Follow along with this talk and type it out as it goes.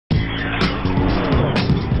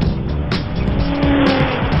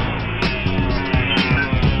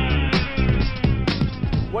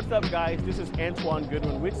guys, this is Antuan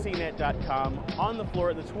Goodwin with CNET.com on the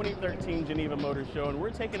floor at the 2013 Geneva Motor Show, and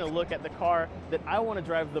we're taking a look at the car that I want to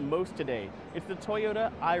drive the most today. It's the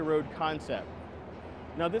Toyota iRoad Concept.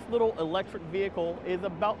 Now this little electric vehicle is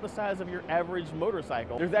about the size of your average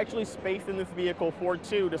motorcycle. There's actually space in this vehicle for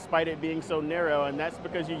two despite it being so narrow, and that's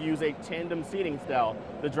because you use a tandem seating style.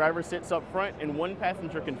 The driver sits up front and one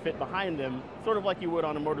passenger can fit behind them, sort of like you would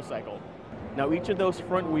on a motorcycle. Now each of those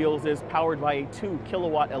front wheels is powered by a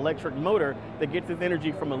 2-kilowatt electric motor that gets its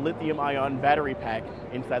energy from a lithium-ion battery pack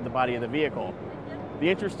inside the body of the vehicle. The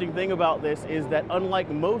interesting thing about this is that unlike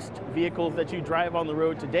most vehicles that you drive on the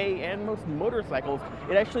road today and most motorcycles,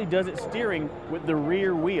 it actually does its steering with the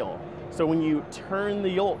rear wheel. So when you turn the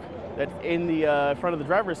yoke that's in the front of the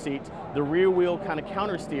driver's seat, the rear wheel kind of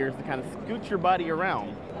counter steers to kind of scoot your body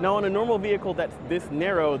around. Now on a normal vehicle that's this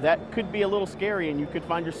narrow, that could be a little scary and you could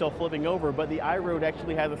find yourself flipping over, but the iRoad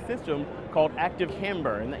actually has a system called active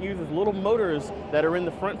camber, and that uses little motors that are in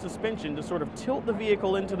the front suspension to sort of tilt the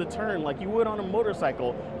vehicle into the turn like you would on a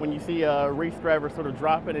motorcycle when you see a race driver sort of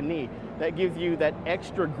drop in a knee. That gives you that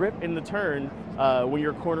extra grip in the turn when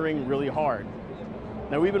you're cornering really hard.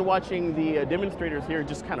 Now we've been watching the demonstrators here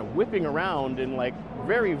just kind of whipping around in like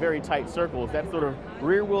very, very tight circles. That sort of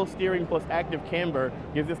rear wheel steering plus active camber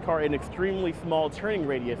gives this car an extremely small turning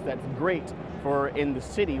radius that's great for in the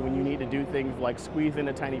city when you need to do things like squeeze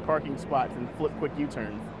into tiny parking spots and flip quick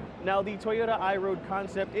U-turns. Now the Toyota iRoad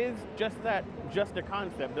Concept is just that, just a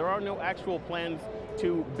concept. There are no actual plans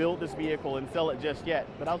to build this vehicle and sell it just yet.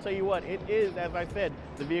 But I'll tell you what, it is, as I said,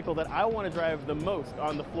 the vehicle that I want to drive the most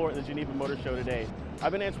on the floor at the Geneva Motor Show today.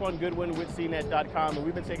 I've been Antuan Goodwin with CNET.com, and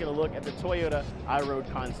we've been taking a look at the Toyota iRoad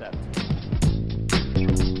Concept.